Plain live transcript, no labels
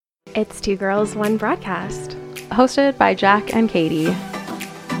It's Two Girls, One Broadcast. Hosted by Jack and Katie.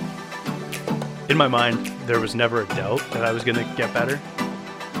 In my mind, there was never a doubt that I was going to get better.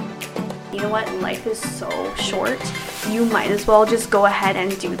 You know what? Life is so short. You might as well just go ahead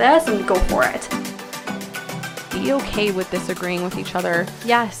and do this and go for it. Be okay with disagreeing with each other,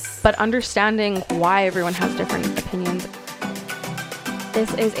 Yes. but understanding why everyone has different opinions.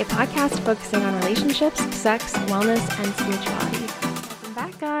 This is a podcast focusing on relationships, sex, wellness, and spirituality. Welcome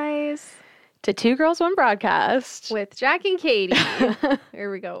back, guys. To Two Girls, One Broadcast. With Jack and Katie. There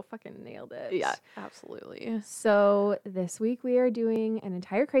we go. Fucking nailed it. Yeah, absolutely. So this week we are doing an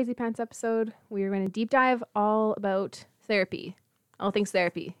entire Crazy Pants episode. We are going to deep dive all about therapy. All things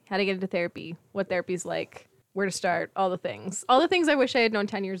therapy. How to get into therapy. What therapy's like. Where to start. All the things. All the things I wish I had known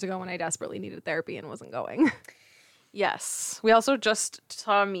 10 years ago when I desperately needed therapy and wasn't going. Yes. We also just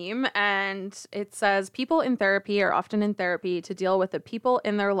saw a meme and it says people in therapy are often in therapy to deal with the people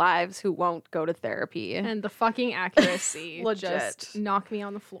in their lives who won't go to therapy. And the fucking accuracy Legit. just knocked me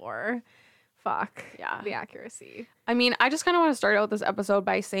on the floor. Fuck. Yeah. The accuracy. I mean, I just kind of want to start out this episode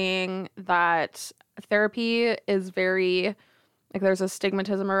by saying that therapy is very, like, there's a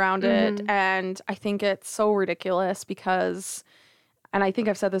stigmatism around it. And I think it's so ridiculous because, and I think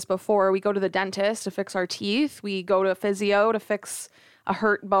I've said this before, we go to the dentist to fix our teeth. We go to physio to fix a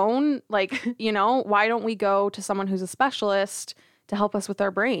hurt bone. Like, you know, why don't we go to someone who's a specialist to help us with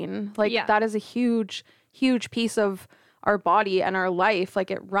our brain? Like, Yeah. that is a huge, huge piece of our body and our life. Like,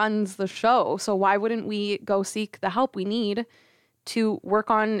 it runs the show. So why wouldn't we go seek the help we need to work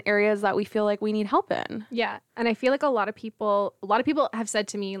on areas that we feel like we need help in? Yeah. And I feel like a lot of people have said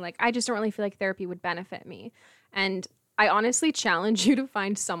to me, like, I just don't really feel like therapy would benefit me. And I honestly challenge you to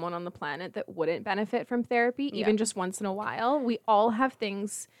find someone on the planet that wouldn't benefit from therapy, even just once in a while. We all have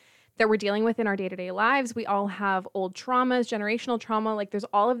things that we're dealing with in our day-to-day lives. We all have old traumas, generational trauma. Like, there's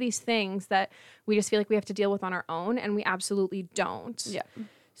all of these things that we just feel like we have to deal with on our own, and we absolutely don't. Yeah.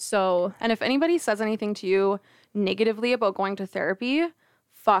 So, And if anybody says anything to you negatively about going to therapy,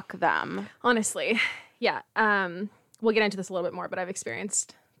 fuck them. honestly, yeah. We'll get into this a little bit more, but I've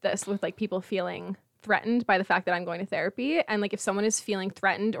experienced this with, like, people feeling threatened by the fact that I'm going to therapy. And, like, if someone is feeling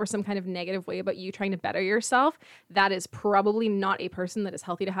threatened or some kind of negative way about you trying to better yourself, that is probably not a person that is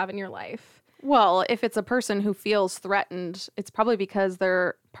healthy to have in your life. Well, if it's a person who feels threatened, it's probably because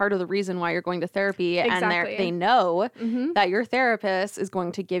they're part of the reason why you're going to therapy. Exactly. And they know that your therapist is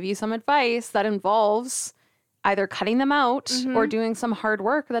going to give you some advice that involves either cutting them out or doing some hard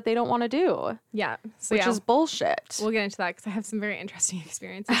work that they don't want to do, Yeah. So which yeah, is bullshit. we'll get into that because I have some very interesting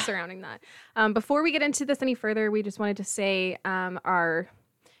experiences surrounding that. Before we get into this any further, we just wanted to say our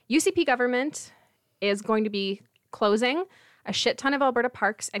UCP government is going to be closing a shit ton of Alberta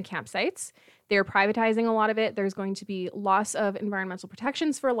parks and campsites. They're privatizing a lot of it. There's going to be loss of environmental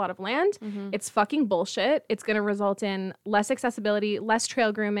protections for a lot of land. It's fucking bullshit. It's going to result in less accessibility, less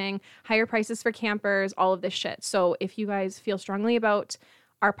trail grooming, higher prices for campers, all of this shit. So if you guys feel strongly about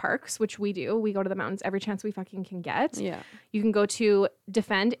our parks, which we do, we go to the mountains every chance we fucking can get. Yeah. You can go to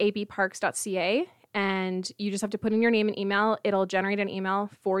defendabparks.ca and you just have to put in your name and email. It'll generate an email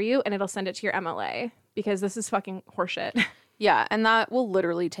for you and it'll send it to your MLA because this is fucking horseshit. Yeah, and that will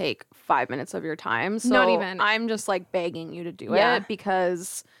literally take 5 minutes of your time. So Not even. I'm just like begging you to do Yeah. it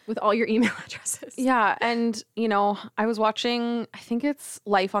because With all your email addresses. yeah, and you know, I was watching, I think it's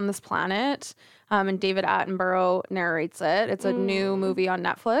Life on This Planet, and David Attenborough narrates it. It's a new movie on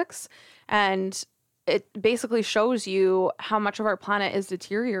Netflix, and it basically shows you how much of our planet is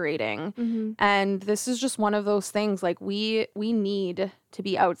deteriorating. And this is just one of those things. Like, we need to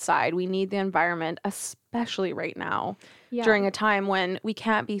be outside. We need the environment, especially right now. Yeah. During a time when we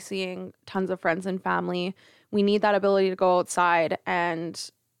can't be seeing tons of friends and family. We need that ability to go outside. And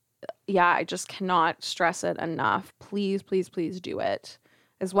yeah, I just cannot stress it enough. Please, please, please do it.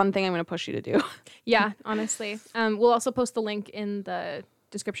 Is one thing I'm going to push you to do. Yeah, honestly. We'll also post the link in the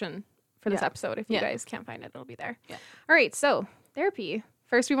description for this Yeah. episode. If you Yeah. guys can't find it, it'll be there. Yeah. All right, so therapy.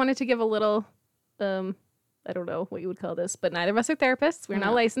 First, we wanted to give a little, I don't know what you would call this, but neither of us are therapists. We're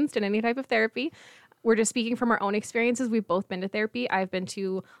not licensed in any type of therapy. We're just speaking from our own experiences. We've both been to therapy. I've been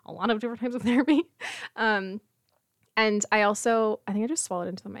to a lot of different types of therapy. And I think I just swallowed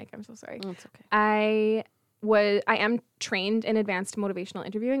into the mic. I'm so sorry. That's okay. I am trained in advanced motivational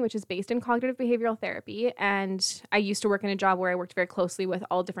interviewing, which is based in cognitive behavioral therapy. And I used to work in a job where I worked very closely with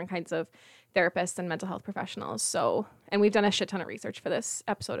all different kinds of therapists and mental health professionals. So, and we've done a shit ton of research for this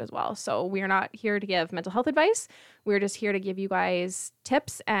episode as well. So we are not here to give mental health advice. We're just here to give you guys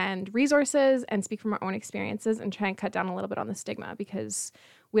tips and resources and speak from our own experiences and try and cut down a little bit on the stigma because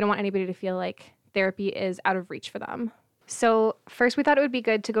we don't want anybody to feel like therapy is out of reach for them. So first, we thought it would be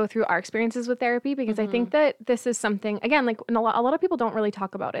good to go through our experiences with therapy because I think that this is something, again, like a lot of people don't really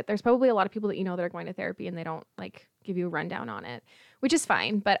talk about it. There's probably a lot of people that you know that are going to therapy and they don't like give you a rundown on it, which is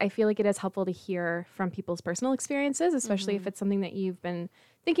fine. But I feel like it is helpful to hear from people's personal experiences, especially if it's something that you've been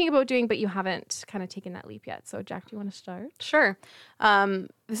thinking about doing, but you haven't kind of taken that leap yet. So Jack, do you want to start? Sure.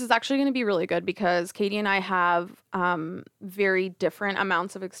 This is actually going to be really good because Katie and I have very different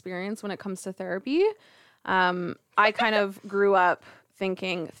amounts of experience when it comes to therapy. I kind of grew up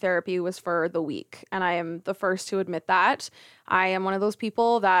thinking therapy was for the weak, and I am the first to admit that. I am one of those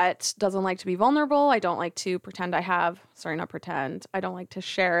people that doesn't like to be vulnerable. I don't like to pretend I don't like to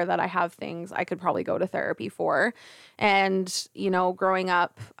share that I have things I could probably go to therapy for. And, you know, growing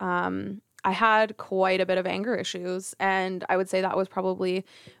up, I had quite a bit of anger issues, and I would say that was probably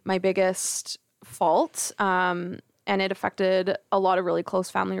my biggest fault. And it affected a lot of really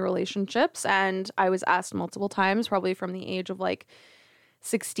close family relationships. And I was asked multiple times, probably from the age of like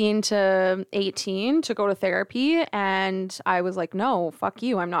 16 to 18, to go to therapy. And I was like, no, fuck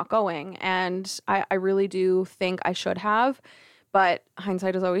you, I'm not going. And I really do think I should have. But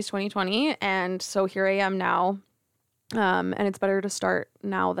hindsight is always 20/20. And so here I am now. And it's better to start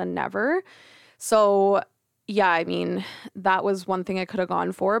now than never. So yeah, I mean, that was one thing I could have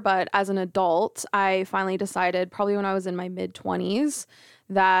gone for. But as an adult, I finally decided, probably when I was in my mid-20s,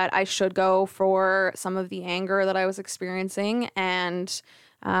 that I should go for some of the anger that I was experiencing and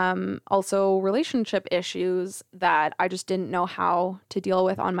also relationship issues that I just didn't know how to deal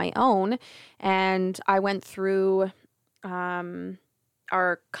with on my own. And I went through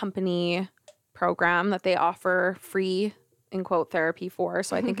our company program that they offer free, in quote, therapy for.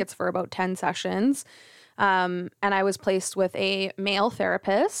 So I think it's for about 10 sessions. And I was placed with a male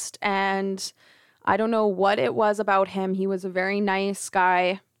therapist, and I don't know what it was about him. He was a very nice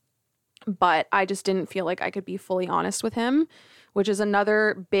guy, but I just didn't feel like I could be fully honest with him, which is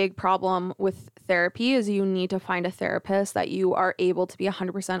another big problem with therapy. Is you need to find a therapist that you are able to be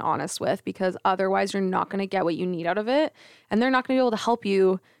 100% honest with, because otherwise you're not going to get what you need out of it. And they're not going to be able to help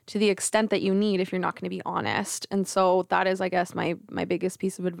you to the extent that you need if you're not going to be honest. And so that is, I guess, my biggest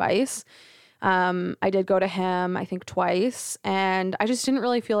piece of advice. I did go to him, I think twice, and I just didn't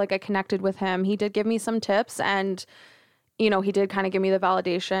really feel like I connected with him. He did give me some tips, and, you know, he did kind of give me the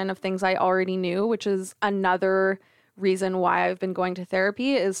validation of things I already knew, which is another reason why I've been going to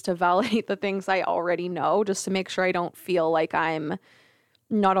therapy, is to validate the things I already know, just to make sure I don't feel like I'm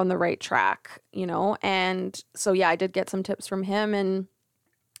not on the right track, you know? And so, yeah, I did get some tips from him and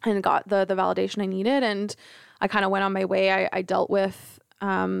got the validation I needed. And I kind of went on my way. I dealt with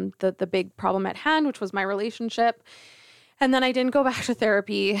the big problem at hand, which was my relationship. And then I didn't go back to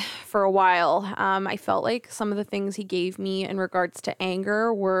therapy for a while. I felt like some of the things he gave me in regards to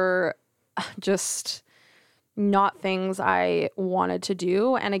anger were just not things I wanted to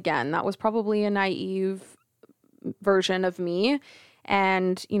do. And again, that was probably a naive version of me.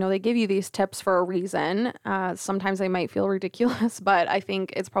 And, you know, they give you these tips for a reason. Sometimes they might feel ridiculous, but I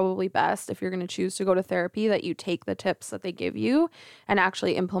think it's probably best, if you're going to choose to go to therapy, that you take the tips that they give you and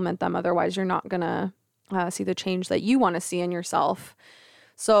actually implement them. Otherwise, you're not going to see the change that you want to see in yourself.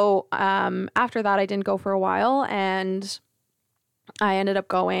 So after that, I didn't go for a while, and I ended up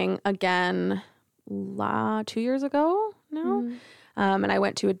going again 2 years ago now. And I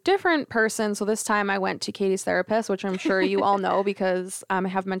went to a different person. So this time I went to Katie's therapist, which I'm sure you all know because I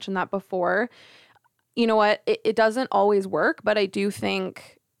have mentioned that before. You know what? It doesn't always work, but I do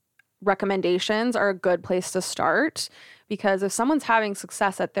think recommendations are a good place to start, because if someone's having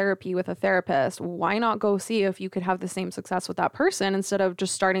success at therapy with a therapist, why not go see if you could have the same success with that person instead of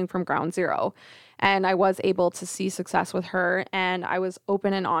just starting from ground zero? And I was able to see success with her, and I was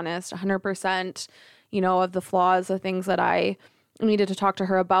open and honest 100%, you know, of the flaws, the things that I needed to talk to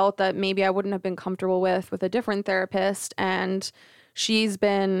her about that maybe I wouldn't have been comfortable with a different therapist. And she's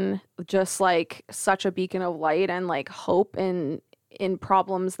been just like such a beacon of light and like hope in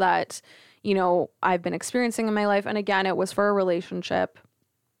problems that, you know, I've been experiencing in my life. And again, it was for a relationship.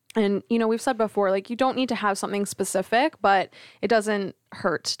 And, you know, we've said before, like, you don't need to have something specific, but it doesn't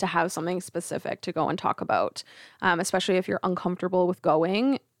hurt to have something specific to go and talk about, especially if you're uncomfortable with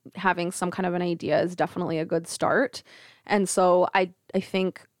going. Having some kind of an idea is definitely a good start. And so I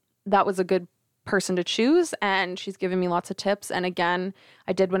think that was a good person to choose, and she's given me lots of tips. And again,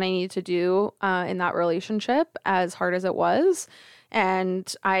 I did what I needed to do in that relationship, as hard as it was.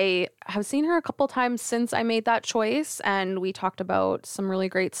 And I have seen her a couple times since I made that choice, and we talked about some really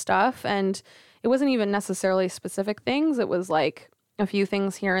great stuff. And it wasn't even necessarily specific things. It was like a few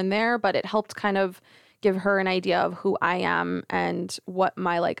things here and there, but it helped kind of give her an idea of who I am and what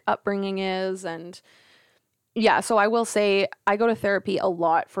my like upbringing is. And Yeah, so I will say I go to therapy a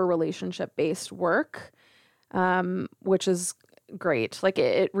lot for relationship-based work, which is great. Like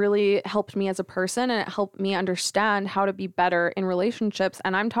it really helped me as a person, and it helped me understand how to be better in relationships.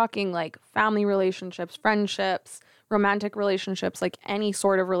 And I'm talking like family relationships, friendships, romantic relationships, like any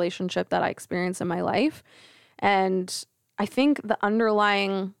sort of relationship that I experience in my life. And I think the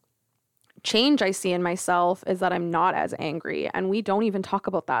underlying change I see in myself is that I'm not as angry, and we don't even talk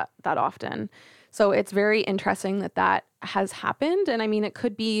about that often. So it's very interesting that has happened. And I mean, it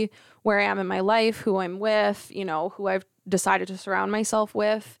could be where I am in my life, who I'm with, you know, who I've decided to surround myself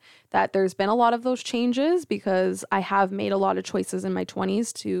with, that there's been a lot of those changes, because I have made a lot of choices in my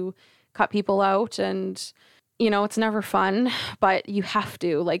 20s to cut people out. And, you know, it's never fun, but you have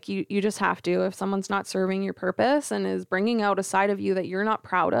to, like, you just have to. If someone's not serving your purpose and is bringing out a side of you that you're not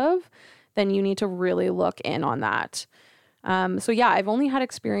proud of, then you need to really look in on that. So yeah, I've only had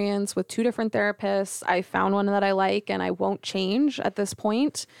experience with 2 different therapists. I found one that I like, and I won't change at this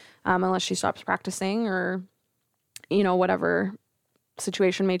point, unless she stops practicing, or, you know, whatever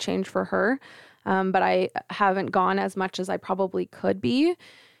situation may change for her. But I haven't gone as much as I probably could be.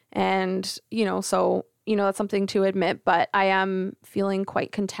 And, you know, so, you know, that's something to admit, but I am feeling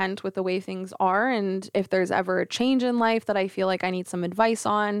quite content with the way things are. And if there's ever a change in life that I feel like I need some advice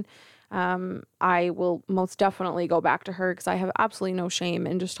on, I will most definitely go back to her, because I have absolutely no shame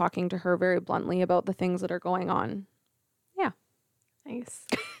in just talking to her very bluntly about the things that are going on. Yeah. Nice.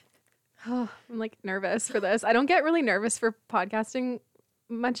 Oh, I'm like nervous for this. I don't get really nervous for podcasting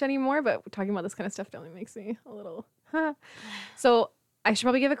much anymore, but talking about this kind of stuff definitely makes me a little. So I should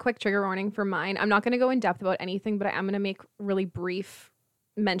probably give a quick trigger warning for mine. I'm not going to go in depth about anything, but I am going to make really brief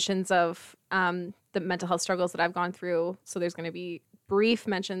mentions of the mental health struggles that I've gone through. So there's going to be brief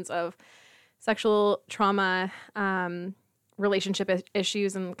mentions of sexual trauma, relationship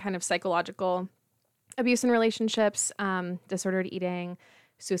issues, and kind of psychological abuse in relationships, disordered eating,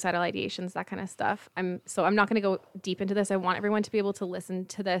 suicidal ideations, that kind of stuff. I'm not going to go deep into this. I want everyone to be able to listen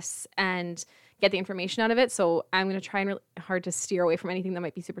to this and get the information out of it. So I'm going to try and really hard to steer away from anything that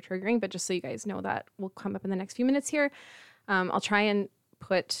might be super triggering, but just so you guys know, that will come up in the next few minutes here. I'll try and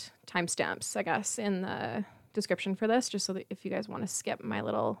put timestamps, I guess, in the description for this, just so that if you guys want to skip my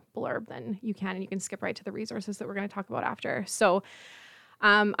little blurb, then you can, and you can skip right to the resources that we're going to talk about after. So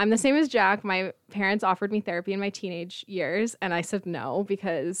I'm the same as Jack. My parents offered me therapy in my teenage years, and I said no,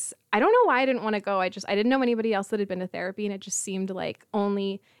 because I don't know why I didn't want to go. I didn't know anybody else that had been to therapy, and it just seemed like,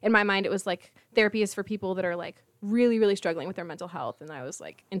 only in my mind, it was like therapy is for people that are like really, really struggling with their mental health. And I was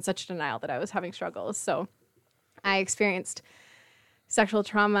like in such denial that I was having struggles. So I experienced sexual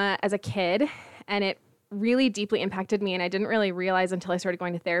trauma as a kid, and it really deeply impacted me. And I didn't really realize until I started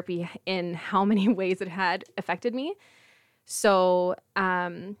going to therapy in how many ways it had affected me. So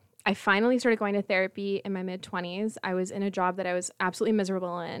I finally started going to therapy in my mid-20s. I was in a job that I was absolutely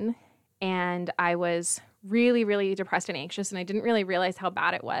miserable in, and I was really, really depressed and anxious, and I didn't really realize how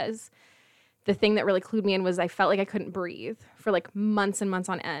bad it was. The thing that really clued me in was I felt like I couldn't breathe for like months and months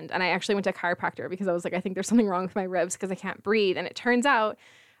on end. And I actually went to a chiropractor because I was like, I think there's something wrong with my ribs because I can't breathe. And it turns out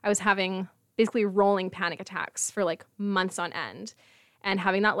I was having basically rolling panic attacks for like months on end. And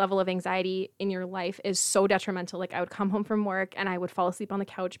having that level of anxiety in your life is so detrimental. Like I would come home from work and I would fall asleep on the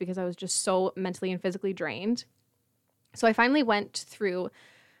couch because I was just so mentally and physically drained. So I finally went through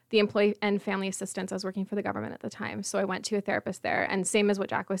the employee and family assistance. I was working for the government at the time. So I went to a therapist there. And same as what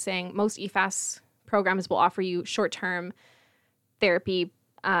Jack was saying, most EFAS programs will offer you short-term therapy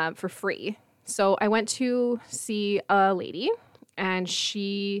for free. So I went to see a lady, and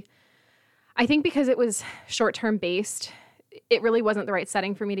I think because it was short-term based, it really wasn't the right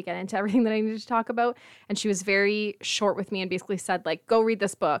setting for me to get into everything that I needed to talk about. And she was very short with me and basically said, like, go read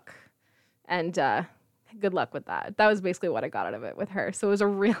this book and good luck with that. That was basically what I got out of it with her. So it was a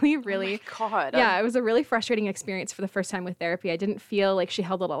really, really, oh my God. Yeah, it was a really frustrating experience for the first time with therapy. I didn't feel like she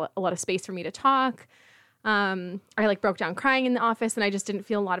held a lot of space for me to talk. I like broke down crying in the office, and I just didn't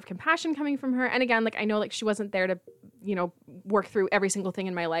feel a lot of compassion coming from her. And again, like I know like she wasn't there to, work through every single thing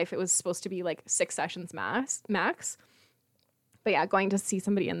in my life. It was supposed to be like 6 sessions max. But yeah, going to see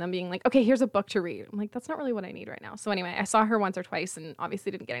somebody and them being like, okay, here's a book to read. I'm like, that's not really what I need right now. So anyway, I saw her once or twice and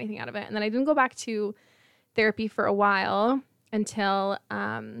obviously didn't get anything out of it. And then I didn't go back to therapy for a while until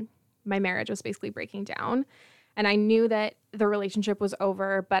my marriage was basically breaking down. And I knew that the relationship was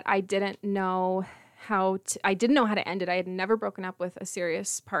over, but I didn't know how to end it. I had never broken up with a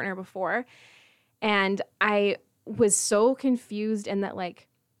serious partner before. And I was so confused in that like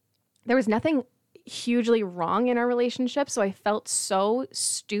there was nothing hugely wrong in our relationship. So I felt so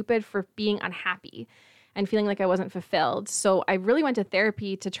stupid for being unhappy. and feeling like I wasn't fulfilled. So I really went to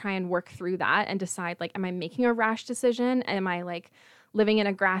therapy to try and work through that and decide, like, am I making a rash decision? Am I like living in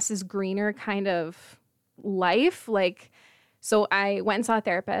a grass is greener kind of life? Like, so I went and saw a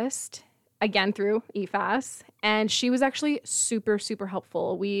therapist again through EFAS, and she was actually super, super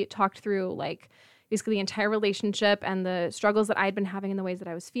helpful. We talked through like basically the entire relationship and the struggles that I'd been having and the ways that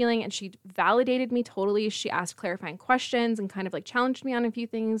I was feeling. And she validated me totally. She asked clarifying questions and kind of like challenged me on a few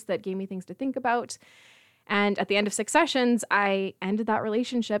things that gave me things to think about. And at the end of 6 sessions, I ended that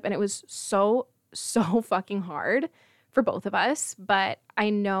relationship, and it was so fucking hard for both of us. But I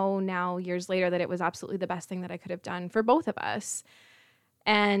know now, years later, that it was absolutely the best thing that I could have done for both of us.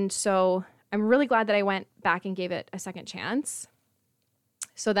 And so I'm really glad that I went back and gave it a second chance.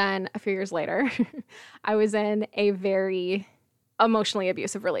 So then a few years later, I was in a very emotionally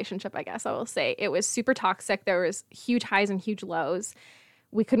abusive relationship, I guess I will say. It was super toxic. There was huge highs and huge lows.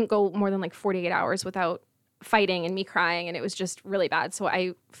 We couldn't go more than like 48 hours without fighting and me crying, and it was just really bad. So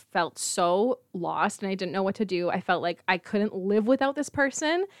I felt so lost, and I didn't know what to do. I felt like I couldn't live without this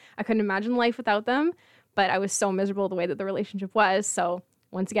person. I couldn't imagine life without them, but I was so miserable the way that the relationship was. So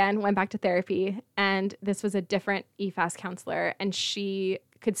once again, went back to therapy, and this was a different EFAS counselor, and she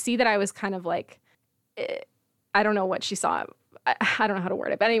could see that I was kind of like, I don't know what she saw. I don't know how to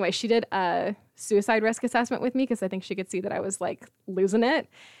word it. But anyway, she did a suicide risk assessment with me because I think she could see that I was like losing it.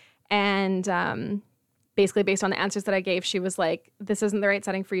 And basically based on the answers that I gave, she was like, this isn't the right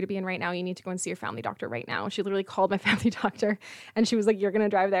setting for you to be in right now. You need to go and see your family doctor right now. She literally called my family doctor, and she was like, you're going to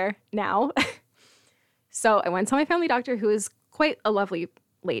drive there now. So I went to my family doctor, who is quite a lovely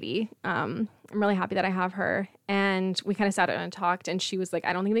lady. I'm really happy that I have her. And we kind of sat down and talked, and she was like,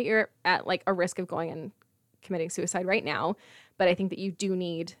 I don't think that you're at like a risk of going and committing suicide right now, but I think that you do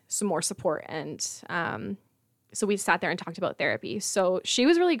need some more support. And so we sat there and talked about therapy. So she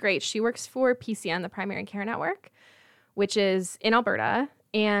was really great. She works for PCN, the Primary Care Network, which is in Alberta,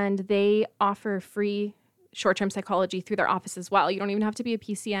 and they offer free short-term psychology through their office as well. You don't even have to be a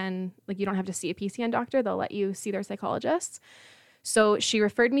PCN, like you don't have to see a PCN doctor. They'll let you see their psychologists. So she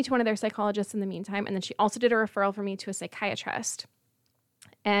referred me to one of their psychologists in the meantime, and then she also did a referral for me to a psychiatrist.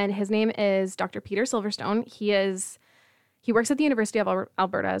 And his name is Dr. Peter Silverstone. He works at the University of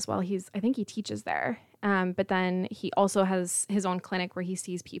Alberta as well. I think he teaches there. But then he also has his own clinic where he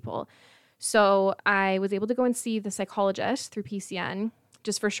sees people. So I was able to go and see the psychologist through PCN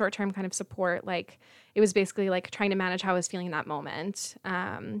just for short-term kind of support. Like, it was basically like trying to manage how I was feeling in that moment,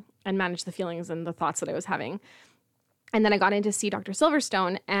 and manage the feelings and the thoughts that I was having. And then I got in to see Dr.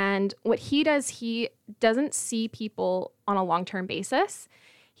 Silverstone, and what he does, he doesn't see people on a long-term basis.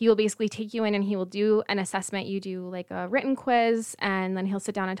 He will basically take you in and he will do an assessment. You do like a written quiz, and then he'll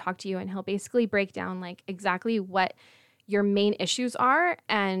sit down and talk to you, and he'll basically break down like exactly what your main issues are,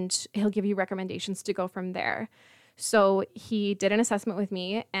 and he'll give you recommendations to go from there. So he did an assessment with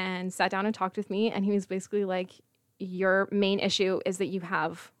me and sat down and talked with me, and he was basically like, your main issue is that you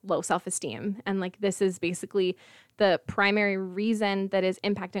have low self-esteem. And like, this is basically the primary reason that is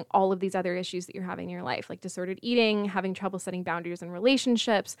impacting all of these other issues that you're having in your life, like disordered eating, having trouble setting boundaries in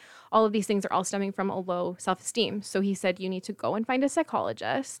relationships. All of these things are all stemming from a low self-esteem. So he said, you need to go and find a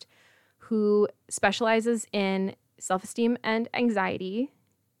psychologist who specializes in self-esteem and anxiety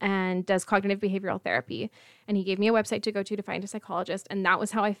and does cognitive behavioral therapy. And he gave me a website to go to find a psychologist. And that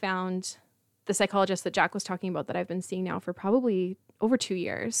was how I found the psychologist that Jack was talking about, that I've been seeing now for probably over 2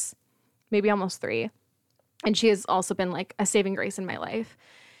 years, maybe almost 3. And she has also been like a saving grace in my life.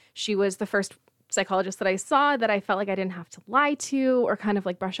 She was the first psychologist that I saw that I felt like I didn't have to lie to or kind of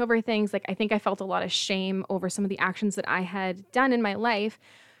like brush over things. Like, I think I felt a lot of shame over some of the actions that I had done in my life.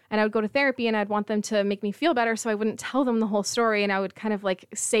 And I would go to therapy and I'd want them to make me feel better, so I wouldn't tell them the whole story. And I would kind of like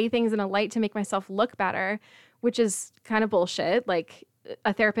say things in a light to make myself look better, which is kind of bullshit. Like,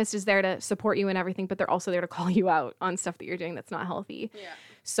 a therapist is there to support you and everything, but they're also there to call you out on stuff that you're doing that's not healthy. Yeah.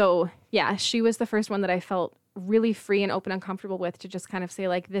 So yeah, she was the first one that I felt really free and open and comfortable with, to just kind of say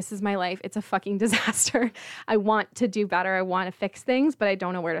like, this is my life. It's a fucking disaster. I want to do better. I want to fix things, but I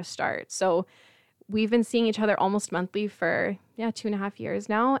don't know where to start. So we've been seeing each other almost monthly for 2.5 years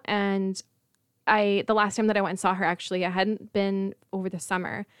now. And the last time that I went and saw her, actually, I hadn't been over the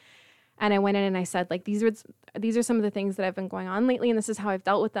summer. And I went in and I said, like, these are some of the things that have been going on lately, and this is how I've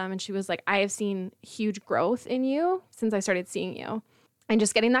dealt with them. And she was like, I have seen huge growth in you since I started seeing you. And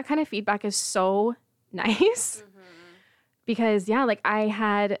just getting that kind of feedback is so nice. Because, like, I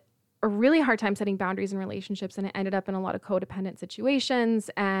had a really hard time setting boundaries in relationships, and it ended up in a lot of codependent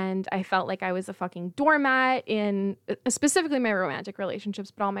situations. And I felt like I was a fucking doormat in specifically my romantic relationships,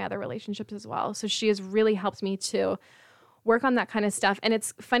 but all my other relationships as well. So she has really helped me to work on that kind of stuff. And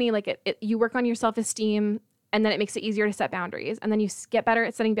it's funny, like you work on your self-esteem, and then it makes it easier to set boundaries. And then you get better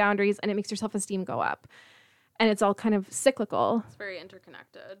at setting boundaries, and it makes your self-esteem go up. And it's all kind of cyclical. It's very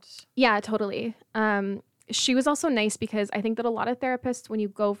interconnected. Yeah, totally. She was also nice because I think that a lot of therapists, when you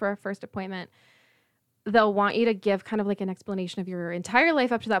go for a first appointment, they'll want you to give kind of like an explanation of your entire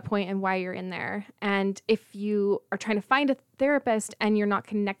life up to that point and why you're in there. And if you are trying to find a therapist and you're not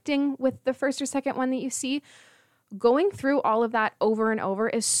connecting with the first or second one that you see, going through all of that over and over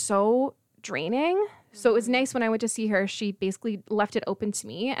is so draining. So it was nice when I went to see her, she basically left it open to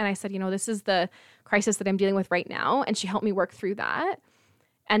me. And I said, this is the crisis that I'm dealing with right now. And she helped me work through that.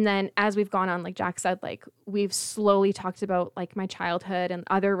 And then as we've gone on, like Jack said, like we've slowly talked about like my childhood and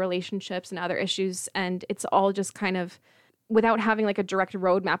other relationships and other issues. And it's all just kind of without having like a direct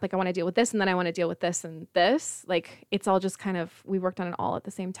roadmap, like I want to deal with this and then I want to deal with this and this. Like it's all just kind of, we worked on it all at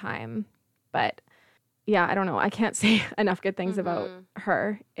the same time. But yeah, I don't know. I can't say enough good things about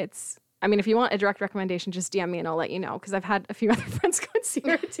her. If you want a direct recommendation, just DM me and I'll let you know. Because I've had a few other friends go and see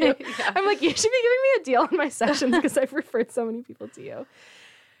her too. Yeah. I'm like, you should be giving me a deal on my sessions because I've referred so many people to you.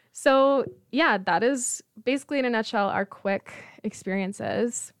 So yeah, that is basically in a nutshell our quick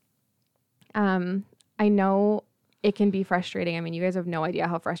experiences. I know it can be frustrating. I mean, you guys have no idea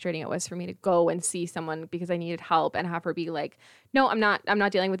how frustrating it was for me to go and see someone because I needed help and have her be like, no, I'm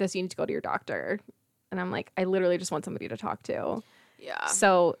not dealing with this. You need to go to your doctor. And I'm like, I literally just want somebody to talk to. Yeah.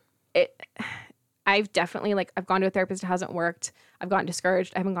 So I've definitely I've gone to a therapist. It hasn't worked. I've gotten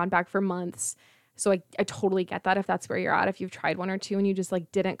discouraged. I haven't gone back for months. So I totally get that if that's where you're at, if you've tried one or two and you just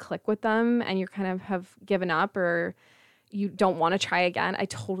didn't click with them and you kind of have given up or you don't want to try again. I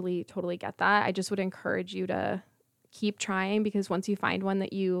totally, totally get that. I just would encourage you to keep trying because once you find one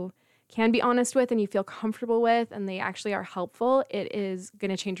that you can be honest with and you feel comfortable with and they actually are helpful, it is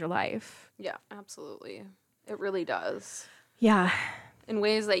going to change your life. Yeah, absolutely. It really does. Yeah. In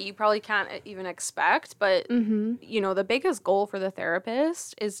ways that you probably can't even expect. But, the biggest goal for the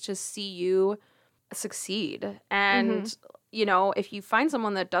therapist is to see you succeed. And, if you find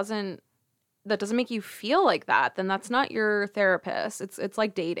someone that doesn't make you feel like that, then that's not your therapist. It's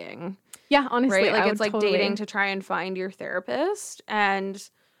like dating. Yeah, honestly. Right? It's like dating to try and find your therapist. And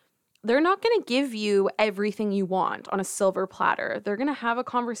they're not going to give you everything you want on a silver platter. They're going to have a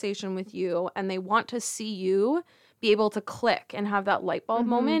conversation with you and they want to see you be able to click and have that light bulb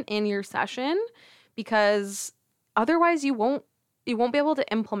moment in your session because otherwise you won't be able to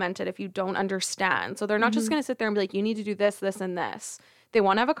implement it if you don't understand. So they're not just going to sit there and be like, you need to do this, this, and this. They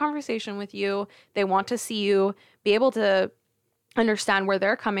want to have a conversation with you. They want to see you be able to understand where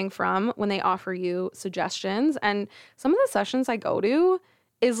they're coming from when they offer you suggestions. And some of the sessions I go to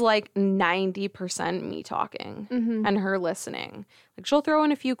is 90% me talking and her listening. She'll throw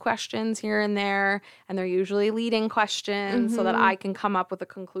in a few questions here and there, and they're usually leading questions so that I can come up with a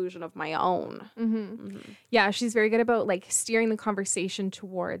conclusion of my own. Yeah, she's very good about steering the conversation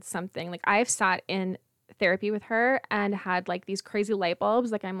towards something. I've sat in therapy with her and had these crazy light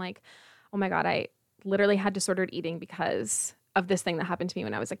bulbs. I'm like, oh my God, I literally had disordered eating because of this thing that happened to me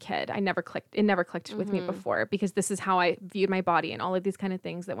when I was a kid. It never clicked with me before because this is how I viewed my body and all of these kind of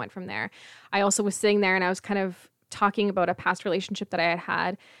things that went from there. I also was sitting there and I was kind of talking about a past relationship that I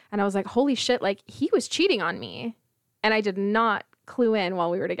had and I was like, holy shit, he was cheating on me and I did not clue in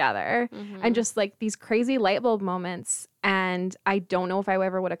while we were together. And just these crazy light bulb moments, and I don't know if I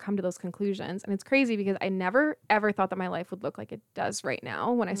ever would have come to those conclusions. And it's crazy because I never ever thought that my life would look like it does right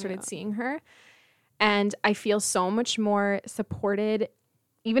now when I started seeing her. And I feel so much more supported,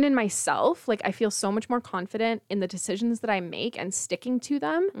 even in myself. I feel so much more confident in the decisions that I make and sticking to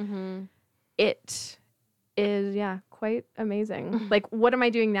them. It is, quite amazing. What am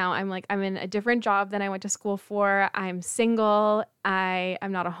I doing now? I'm in a different job than I went to school for. I'm single.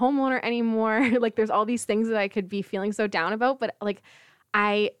 I'm not a homeowner anymore. There's all these things that I could be feeling so down about. But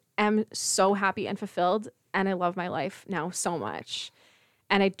I am so happy and fulfilled. And I love my life now so much.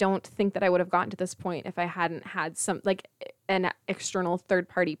 And I don't think that I would have gotten to this point if I hadn't had an external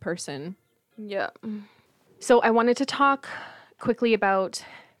third-party person. Yeah. So I wanted to talk quickly about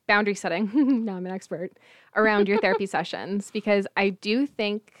boundary setting. Now I'm an expert around your therapy sessions because I do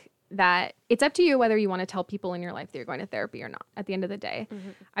think that it's up to you whether you want to tell people in your life that you're going to therapy or not at the end of the day.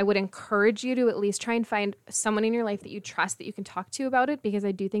 I would encourage you to at least try and find someone in your life that you trust that you can talk to about it because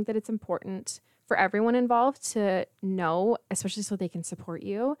I do think that it's important for everyone involved to know, especially so they can support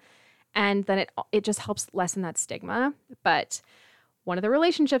you. And then it just helps lessen that stigma. But one of the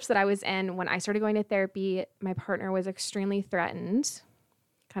relationships that I was in when I started going to therapy, my partner was extremely threatened,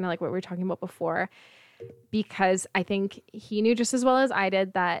 kind of like what we were talking about before, because I think he knew just as well as I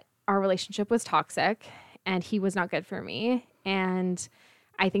did that our relationship was toxic and he was not good for me. And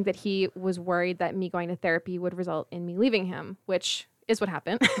I think that he was worried that me going to therapy would result in me leaving him, which is what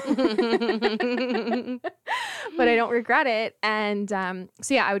happened. But I don't regret it. And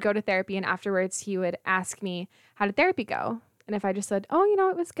so yeah, I would go to therapy, and afterwards he would ask me, how did therapy go? And if I just said, oh,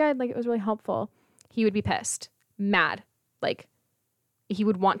 it was good, like it was really helpful, he would be pissed, mad. Like he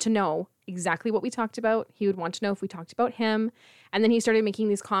would want to know exactly what we talked about. He would want to know if we talked about him. And then he started making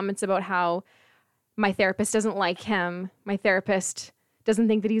these comments about how my therapist doesn't like him. My therapist doesn't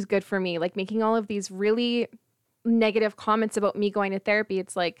think that he's good for me. Like making all of these really negative comments about me going to therapy.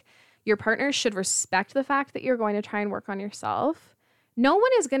 It's like your partner should respect the fact that you're going to try and work on yourself. No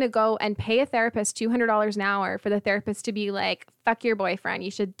one is going to go and pay a therapist $200 an hour for the therapist to be like, fuck your boyfriend, you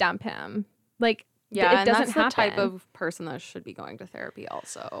should dump him. Like, yeah, it doesn't that's happen. the type of person that should be going to therapy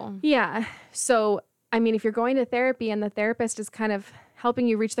also. Yeah. So, I mean, if you're going to therapy and the therapist is kind of helping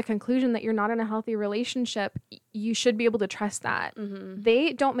you reach the conclusion that you're not in a healthy relationship, you should be able to trust that. Mm-hmm.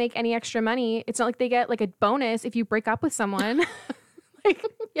 They don't make any extra money. It's not like they get like a bonus if you break up with someone. Like,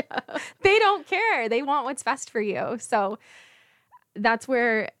 Yeah. they don't care. They want what's best for you. So that's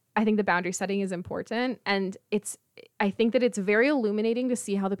where I think the boundary setting is important. And I think that it's very illuminating to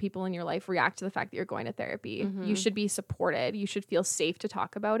see how the people in your life react to the fact that you're going to therapy. Mm-hmm. You should be supported. You should feel safe to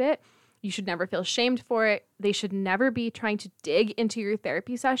talk about it. You should never feel shamed for it. They should never be trying to dig into your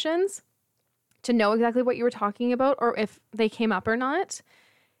therapy sessions to know exactly what you were talking about or if they came up or not.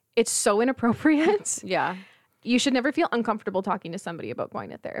 It's so inappropriate. Yeah. You should never feel uncomfortable talking to somebody about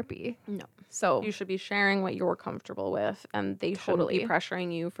going to therapy. No. So You should be sharing what you're comfortable with, and they shouldn't be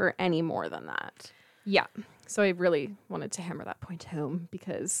pressuring you for any more than that. yeah. So I really wanted to hammer that point home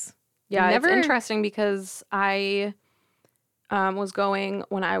because Yeah, never it's interesting because I was going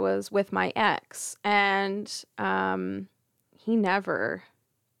when I was with my ex, and he never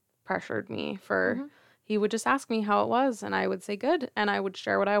pressured me for. Mm-hmm. He would just ask me how it was, and I would say good, and I would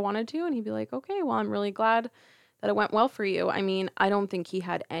share what I wanted to, and he'd be like, "Okay, well, I'm really glad that it went well for you." I mean, I don't think he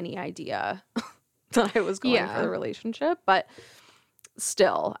had any idea that I was going for the relationship, but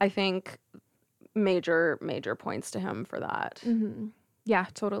still, I think major points to him for that. Mm-hmm. Yeah,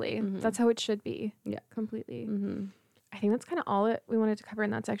 totally. Mhm. That's how it should be. Yeah. Completely. Mm-hmm. I think that's kind of all we wanted to cover in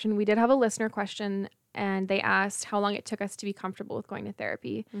that section. We did have a listener question, and they asked how long it took us to be comfortable with going to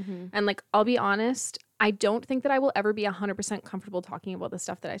therapy. Mm-hmm. And like, I'll be honest, I don't think that I will ever be 100% comfortable talking about the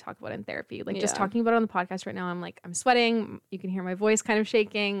stuff that I talk about in therapy. Like just Yeah. talking about it on the podcast right now, I'm sweating. You can hear my voice kind of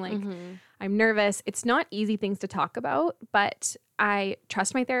shaking. Like Mm-hmm. I'm nervous. It's not easy things to talk about, but I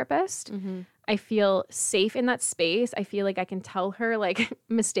trust my therapist. Mm-hmm. I feel safe in that space. I feel like I can tell her like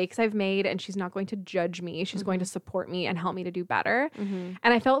mistakes I've made and she's not going to judge me. She's going to support me and help me to do better. Mm-hmm.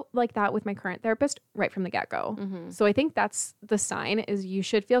 And I felt like that with my current therapist right from the get-go. Mm-hmm. So I think that's the sign is you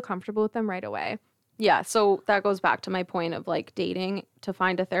should feel comfortable with them right away. Yeah, so that goes back to my point of like dating to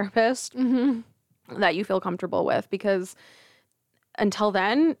find a therapist that you feel comfortable with, because until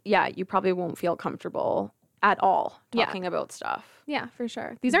then, yeah, you probably won't feel comfortable at all Yeah. talking about stuff. Yeah, for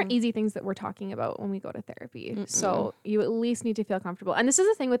sure. These aren't easy things that we're talking about when we go to therapy. So you at least need to feel comfortable. And this is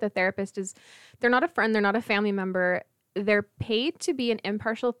the thing with a therapist is they're not a friend, they're not a family member. They're paid to be an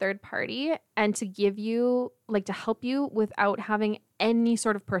impartial third party and to give you, like, to help you without having any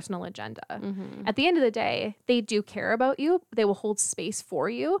sort of personal agenda. At the end of the day, they do care about you. They will hold space for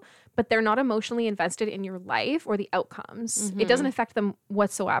you, but they're not emotionally invested in your life or the outcomes. It doesn't affect them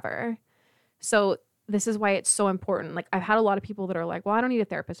whatsoever. So this is why it's so important. Like, I've had a lot of people that are like, well, I don't need a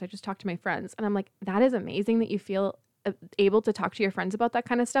therapist. I just talk to my friends. And I'm like, that is amazing that you feel able to talk to your friends about that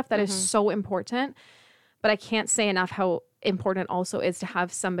kind of stuff. That is so important. But I can't say enough how important also is to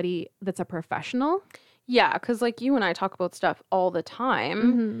have somebody that's a professional. Yeah, because like you and I talk about stuff all the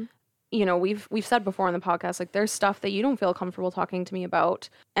time. You know, we've said before on the podcast, like there's stuff that you don't feel comfortable talking to me about.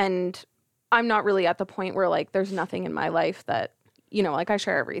 And I'm not really at the point where like there's nothing in my life that, you know, like I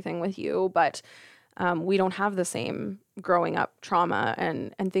share everything with you, but we don't have the same growing up trauma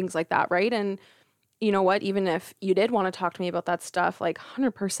and things like that, right? And you know what, even if you did want to talk to me about that stuff, like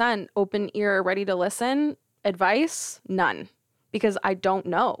 100% open ear, ready to listen, advice, none, because I don't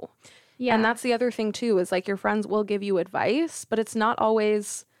know. Yeah. And that's the other thing too, is like your friends will give you advice, but it's not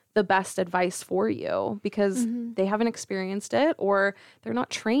always the best advice for you because they haven't experienced it or they're not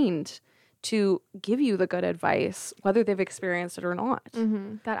trained to give you the good advice, whether they've experienced it or not.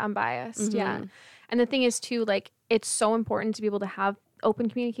 that unbiased. Yeah. And the thing is too, like, it's so important to be able to have open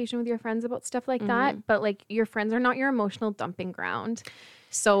communication with your friends about stuff like that. But like, your friends are not your emotional dumping ground.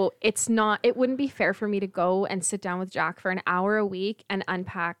 So it wouldn't be fair for me to go and sit down with Jack for an hour a week and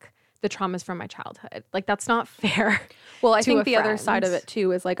unpack the traumas from my childhood. Like, that's not fair. Well, I to think a the other side of friend. it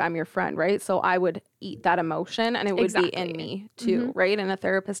too is like, I'm your friend, right? So I would eat that emotion and it would be in Exactly. me too, right? And a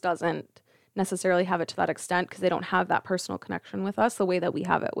therapist doesn't necessarily have it to that extent because they don't have that personal connection with us the way that we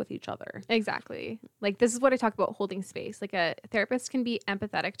have it with each other. Exactly. Like, this is what I talk about, holding space. Like, a therapist can be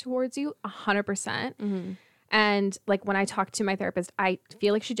empathetic towards you 100%. And like, when I talk to my therapist, I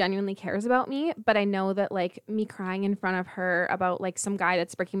feel like she genuinely cares about me, but I know that like me crying in front of her about like some guy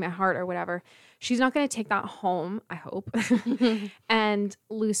that's breaking my heart or whatever, she's not going to take that home, I hope, and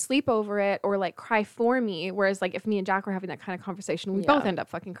lose sleep over it or like cry for me. Whereas like if me and Jack were having that kind of conversation, we both end up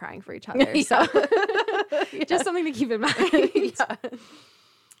fucking crying for each other. So just something to keep in mind.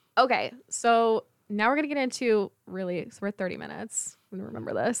 Okay. So now we're going to get into so we're at 30 minutes. I'm going to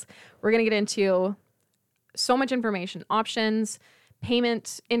remember this. We're going to get into so much information, options,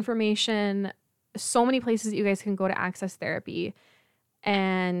 payment information, so many places that you guys can go to access therapy.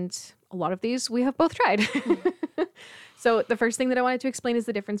 And a lot of these we have both tried. So the first thing that I wanted to explain is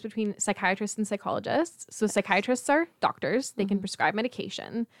the difference between psychiatrists and psychologists. So psychiatrists are doctors. They can prescribe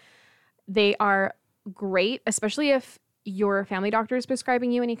medication. They are great, especially if your family doctor is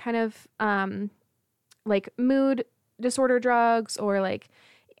prescribing you any kind of like mood disorder drugs or like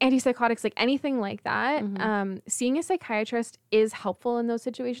antipsychotics, like anything like that. Seeing a psychiatrist is helpful in those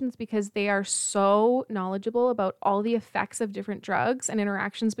situations because they are so knowledgeable about all the effects of different drugs and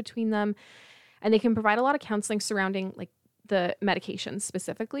interactions between them. And they can provide a lot of counseling surrounding like the medications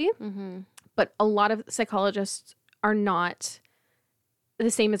specifically. But a lot of psychologists are not the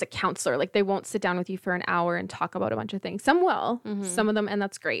same as a counselor. Like, they won't sit down with you for an hour and talk about a bunch of things. Some will, some of them, and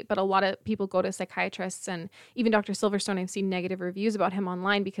that's great. But a lot of people go to psychiatrists, and even Dr. Silverstone, I've seen negative reviews about him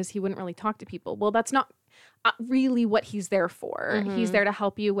online because he wouldn't really talk to people. Well, that's not really what he's there for. He's there to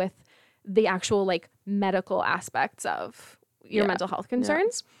help you with the actual like medical aspects of your mental health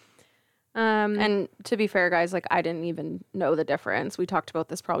concerns. And to be fair, guys, like, I didn't even know the difference. We talked about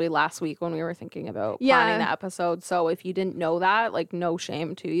this probably last week when we were thinking about planning the episode. So if you didn't know that, like, no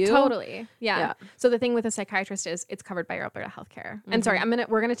shame to you. Totally. Yeah. So the thing with a psychiatrist is it's covered by your Alberta healthcare. And sorry,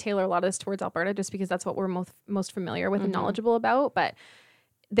 we're gonna tailor a lot of this towards Alberta just because that's what we're most familiar with and knowledgeable about. But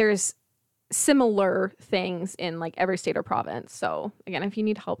there's similar things in like every state or province. So again, if you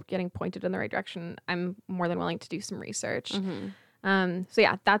need help getting pointed in the right direction, I'm more than willing to do some research. So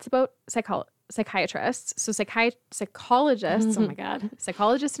yeah, that's about psychiatrists. So psychologists, oh my God,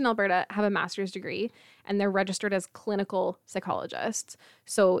 psychologists in Alberta have a master's degree and they're registered as clinical psychologists.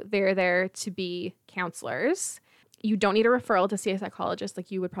 So they're there to be counselors. You don't need a referral to see a psychologist like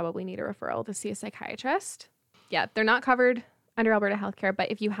you would probably need a referral to see a psychiatrist. Yeah, they're not covered under Alberta healthcare, but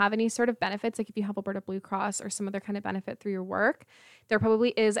if you have any sort of benefits, like if you have Alberta Blue Cross or some other kind of benefit through your work, there probably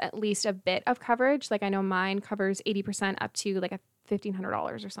is at least a bit of coverage. Like I know mine covers 80% up to like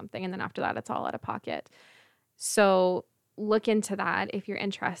 $1,500 or something. And then after that, it's all out of pocket. So look into that if you're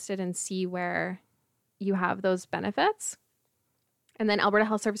interested and see where you have those benefits. And then Alberta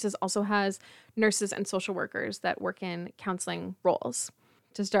Health Services also has nurses and social workers that work in counseling roles.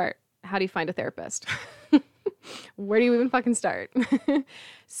 To start, how do you find a therapist? Where do you even fucking start?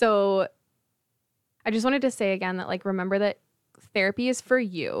 So I just wanted to say again that like, remember that therapy is for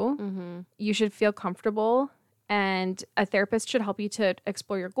you. You should feel comfortable, and a therapist should help you to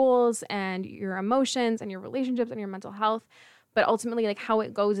explore your goals and your emotions and your relationships and your mental health. But ultimately, like, how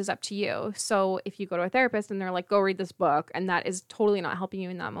it goes is up to you. So if you go to a therapist and they're like, go read this book, and that is totally not helping you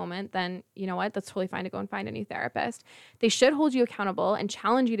in that moment, then you know what? That's totally fine to go and find a new therapist. They should hold you accountable and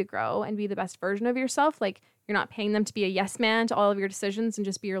challenge you to grow and be the best version of yourself. Like, you're not paying them to be a yes man to all of your decisions and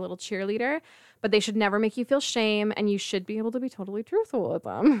just be your little cheerleader, but they should never make you feel shame, and you should be able to be totally truthful with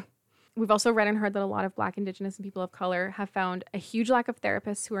them. We've also read and heard that a lot of Black, Indigenous, and people of color have found a huge lack of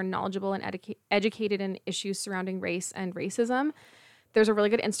therapists who are knowledgeable and educated in issues surrounding race and racism. There's a really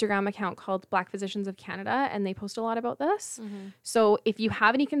good Instagram account called Black Physicians of Canada, and they post a lot about this. So if you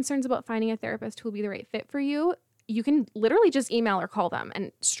have any concerns about finding a therapist who will be the right fit for you, you can literally just email or call them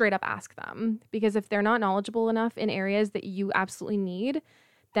and straight up ask them. Because if they're not knowledgeable enough in areas that you absolutely need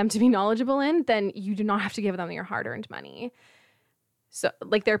them to be knowledgeable in, then you do not have to give them your hard-earned money. So,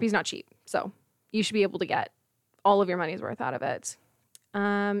 like, therapy is not cheap. So you should be able to get all of your money's worth out of it.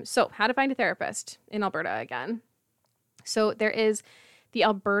 So how to find a therapist in Alberta again. So there is the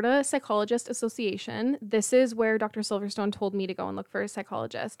Alberta Psychologist Association. This is where Dr. Silverstone told me to go and look for a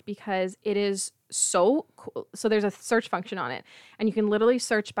psychologist because it is so cool. So there's a search function on it, and you can literally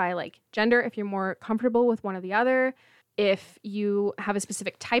search by like gender if you're more comfortable with one or the other. if you have a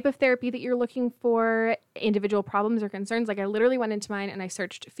specific type of therapy that you're looking for, individual problems or concerns. Like I literally went into mine and I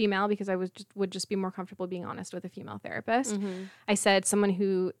searched female because I would just be more comfortable being honest with a female therapist. I said someone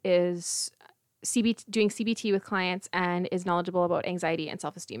who is doing CBT with clients and is knowledgeable about anxiety and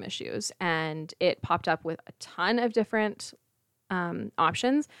self-esteem issues. And it popped up with a ton of different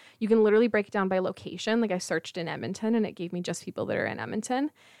options. You can literally break it down by location. Like I searched in Edmonton and it gave me just people that are in Edmonton.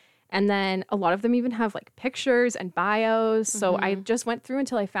 And then a lot of them even have like pictures and bios. So I just went through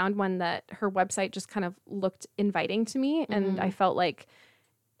until I found one that her website just kind of looked inviting to me. And I felt like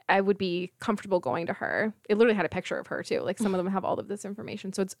I would be comfortable going to her. It literally had a picture of her too. Like some of them have all of this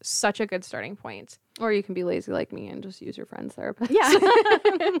information. So it's such a good starting point. Or you can be lazy like me and just use your friend's therapist. Yeah.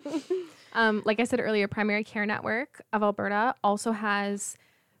 Like I said earlier, Primary Care Network of Alberta also has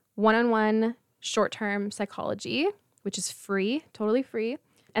one-on-one short-term psychology, which is free, totally free.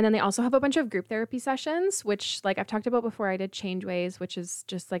 And then they also have a bunch of group therapy sessions, which like I've talked about before, I did Changeways, which is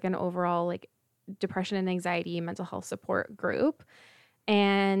just like an overall like depression and anxiety, mental health support group.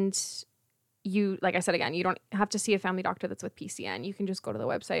 And you, like I said, again, you don't have to see a family doctor that's with PCN. You can just go to the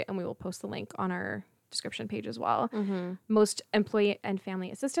website and we will post the link on our description page as well. Most employee and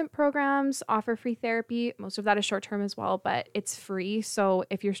family assistant programs offer free therapy. Most of that is short-term as well, but it's free. So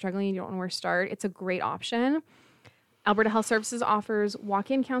if you're struggling and you don't know where to start, it's a great option. Alberta Health Services offers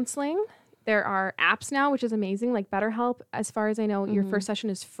walk-in counseling. There are apps now, which is amazing, like BetterHelp. As far as I know, your first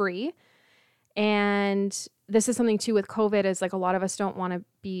session is free. And this is something too with COVID is like a lot of us don't want to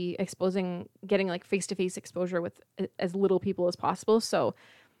be getting like face-to-face exposure with as little people as possible. So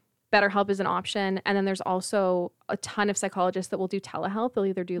BetterHelp is an option. And then there's also a ton of psychologists that will do telehealth. They'll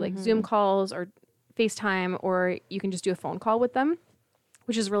either do like Zoom calls or FaceTime, or you can just do a phone call with them,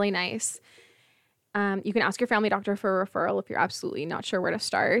 which is really nice. You can ask your family doctor for a referral if you're absolutely not sure where to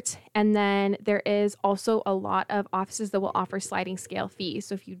start. And then there is also a lot of offices that will offer sliding scale fees.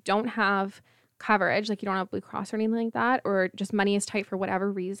 So if you don't have coverage, like you don't have Blue Cross or anything like that, or just money is tight for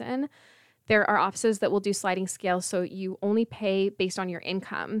whatever reason, there are offices that will do sliding scale. So you only pay based on your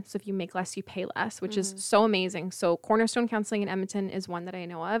income. So if you make less, you pay less, which is so amazing. So Cornerstone Counseling in Edmonton is one that I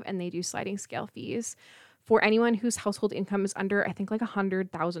know of, and they do sliding scale fees for anyone whose household income is under, I think, like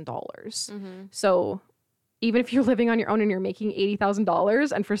 $100,000. So even if you're living on your own and you're making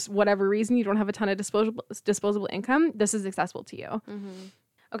 $80,000 and for whatever reason you don't have a ton of disposable income, this is accessible to you.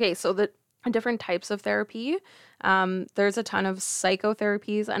 Okay, so the different types of therapy. There's a ton of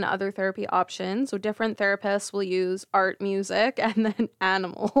psychotherapies and other therapy options. So different therapists will use art, music, and then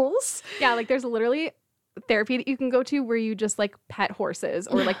animals. Yeah, like there's literally therapy that you can go to where you just like pet horses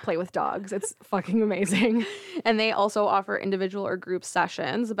or like play with dogs. It's fucking amazing. And they also offer individual or group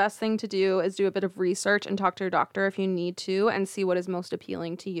sessions. The best thing to do is do a bit of research and talk to your doctor if you need to and see what is most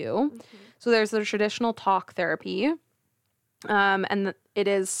appealing to you. So there's the traditional talk therapy, and it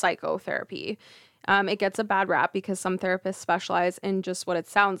is psychotherapy. It gets a bad rap because some therapists specialize in just what it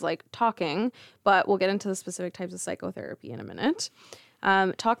sounds like talking, but we'll get into the specific types of psychotherapy in a minute.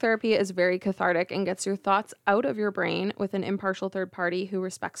 Talk therapy is very cathartic and gets your thoughts out of your brain with an impartial third party who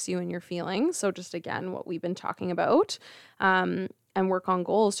respects you and your feelings. So just again, what we've been talking about, and work on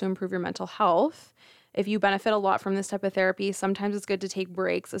goals to improve your mental health. If you benefit a lot from this type of therapy, sometimes it's good to take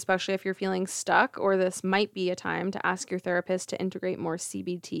breaks, especially if you're feeling stuck, or this might be a time to ask your therapist to integrate more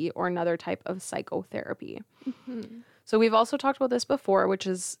CBT or another type of psychotherapy. So we've also talked about this before, which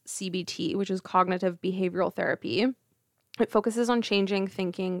is CBT, which is cognitive behavioral therapy. It focuses on changing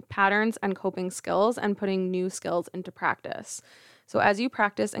thinking patterns and coping skills and putting new skills into practice. So as you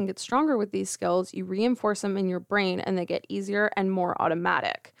practice and get stronger with these skills, you reinforce them in your brain and they get easier and more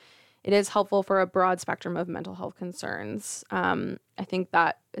automatic. It is helpful for a broad spectrum of mental health concerns. I think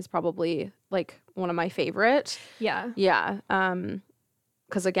that is probably like one of my favorite. Yeah. Yeah.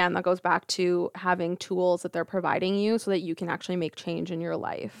 Because again, that goes back to having tools that they're providing you so that you can actually make change in your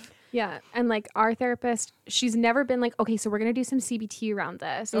life. Yeah. And like our therapist, she's never been like, okay, so we're going to do some CBT around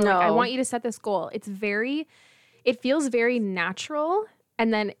this. Or No. like, I want you to set this goal. It feels very natural.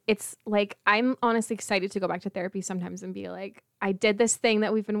 And then it's like, I'm honestly excited to go back to therapy sometimes and be like, I did this thing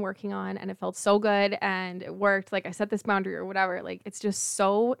that we've been working on and it felt so good and it worked. Like I set this boundary or whatever. Like it's just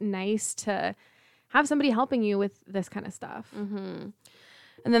so nice to have somebody helping you with this kind of stuff.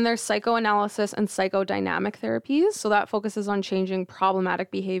 And then there's psychoanalysis and psychodynamic therapies. So that focuses on changing problematic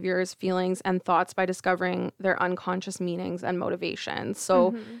behaviors, feelings, and thoughts by discovering their unconscious meanings and motivations.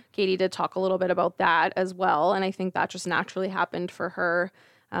 So Katie did talk a little bit about that as well. And I think that just naturally happened for her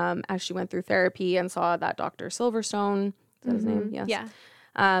as she went through therapy and saw that Dr. Silverstone, is that his name? Yes.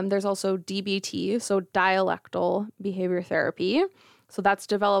 Yeah. There's also DBT, so dialectal behavior therapy. So that's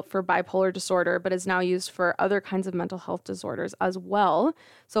developed for bipolar disorder, but is now used for other kinds of mental health disorders as well.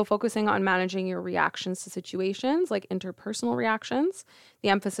 So focusing on managing your reactions to situations, like interpersonal reactions. The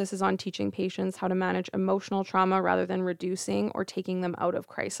emphasis is on teaching patients how to manage emotional trauma rather than reducing or taking them out of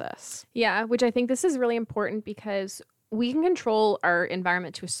crisis. Yeah, which I think this is really important because we can control our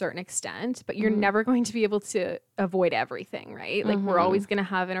environment to a certain extent, but you're never going to be able to avoid everything, right? Like we're always going to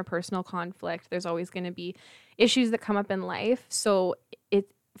have interpersonal conflict. There's always going to be issues that come up in life. So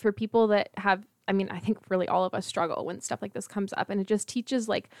it for people that have, I mean, I think really all of us struggle when stuff like this comes up, and it just teaches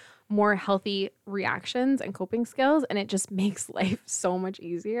like more healthy reactions and coping skills, and it just makes life so much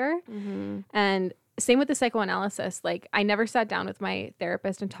easier. And same with the psychoanalysis. Like I never sat down with my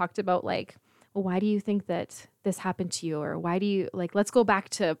therapist and talked about like, well, why do you think that this happened to you? Or why do you like, let's go back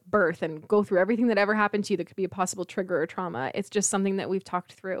to birth and go through everything that ever happened to you that could be a possible trigger or trauma. It's just something that we've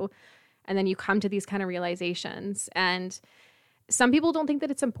talked through. And then you come to these kind of realizations. And some people don't think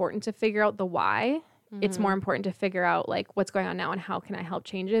that it's important to figure out the why. It's more important to figure out like what's going on now and how can I help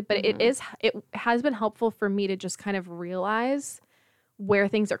change it. But it has been helpful for me to just kind of realize where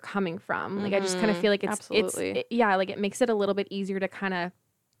things are coming from. Like I just kind of feel like it makes it a little bit easier to kind of,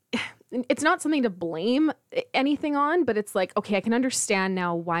 it's not something to blame anything on, but it's like, okay, I can understand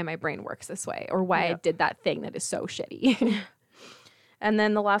now why my brain works this way or why I did that thing that is so shitty. And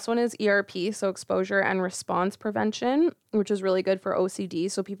then the last one is ERP, so exposure and response prevention, which is really good for OCD.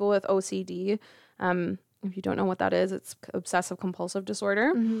 So people with OCD, if you don't know what that is, it's obsessive compulsive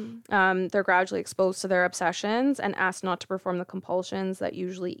disorder. They're gradually exposed to their obsessions and asked not to perform the compulsions that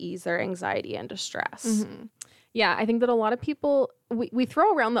usually ease their anxiety and distress. Yeah, I think that a lot of people, we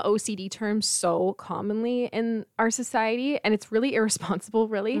throw around the OCD term so commonly in our society, and it's really irresponsible,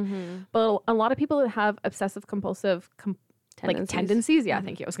 really. But a lot of people that have obsessive compulsive tendencies. Yeah,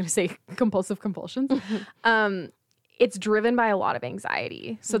 thank you. I was going to say compulsive compulsions. It's driven by a lot of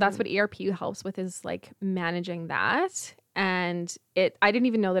anxiety. So that's what ERP helps with, is like managing that. And I didn't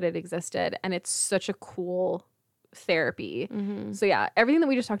even know that it existed. And it's such a cool therapy. So yeah, everything that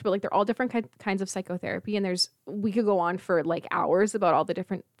we just talked about, like they're all different kinds of psychotherapy, and we could go on for like hours about all the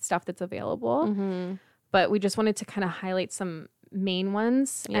different stuff that's available. But we just wanted to kind of highlight some main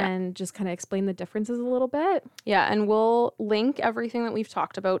ones and just kind of explain the differences a little bit. Yeah, and we'll link everything that we've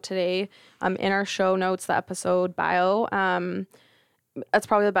talked about today in our show notes, the episode bio. That's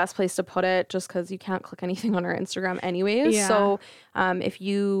probably the best place to put it, just because you can't click anything on our Instagram anyways. So if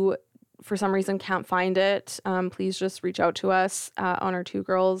you for some reason can't find it, please just reach out to us on our Two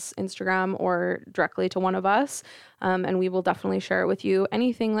Girls Instagram or directly to one of us, and we will definitely share it with you.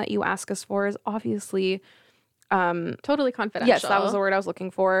 Anything that you ask us for is obviously totally confidential. Yes, that was the word I was looking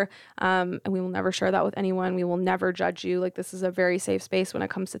for. And we will never share that with anyone. We will never judge you. Like, this is a very safe space when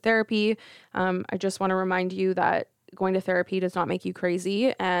it comes to therapy. I just want to remind you that going to therapy does not make you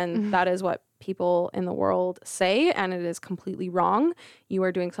crazy, and that is what people in the world say, and it is completely wrong. You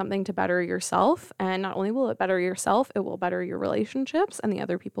are doing something to better yourself, and not only will it better yourself, it will better your relationships and the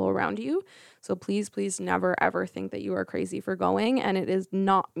other people around you. So please never ever think that you are crazy for going, and it does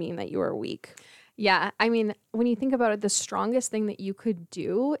not mean that you are weak. Yeah, I mean, when you think about it, the strongest thing that you could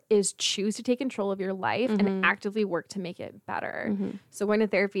do is choose to take control of your life and actively work to make it better. So going to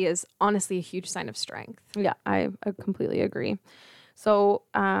therapy is honestly a huge sign of strength. Yeah, I completely agree. So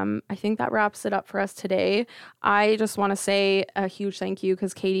I think that wraps it up for us today. I just want to say a huge thank you,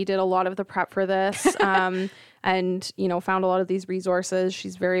 because Katie did a lot of the prep for this and, found a lot of these resources.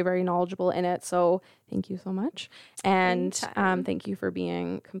 She's very, very knowledgeable in it. So thank you so much. And thank you for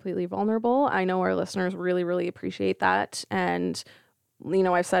being completely vulnerable. I know our listeners really, really appreciate that. And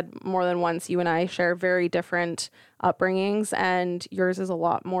I've said more than once, you and I share very different upbringings, and yours is a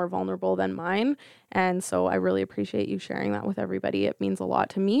lot more vulnerable than mine. And so I really appreciate you sharing that with everybody. It means a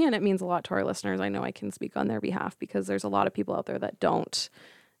lot to me, and it means a lot to our listeners. I know I can speak on their behalf, because there's a lot of people out there that don't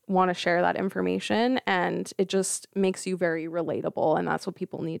want to share that information, and it just makes you very relatable, and that's what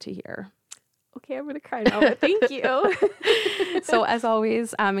people need to hear. Okay, I'm going to cry now, but thank you. So as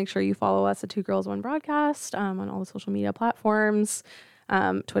always, make sure you follow us at Two Girls One Broadcast on all the social media platforms.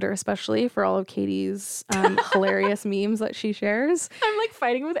 Twitter especially, for all of Katie's hilarious memes that she shares. I'm like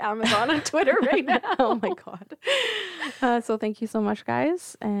fighting with Amazon on Twitter right now. Oh my God. So thank you so much,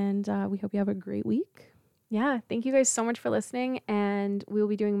 guys. And we hope you have a great week. Yeah, thank you guys so much for listening. And we will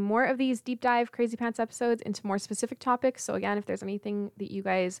be doing more of these deep dive Crazy Pants episodes into more specific topics. So again, if there's anything that you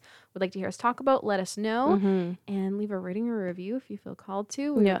guys would like to hear us talk about, let us know and leave a rating or review if you feel called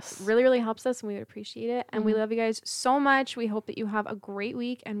to. Yes. It really, really helps us, and we would appreciate it. And we love you guys so much. We hope that you have a great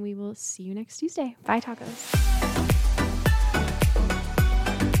week, and we will see you next Tuesday. Bye, tacos.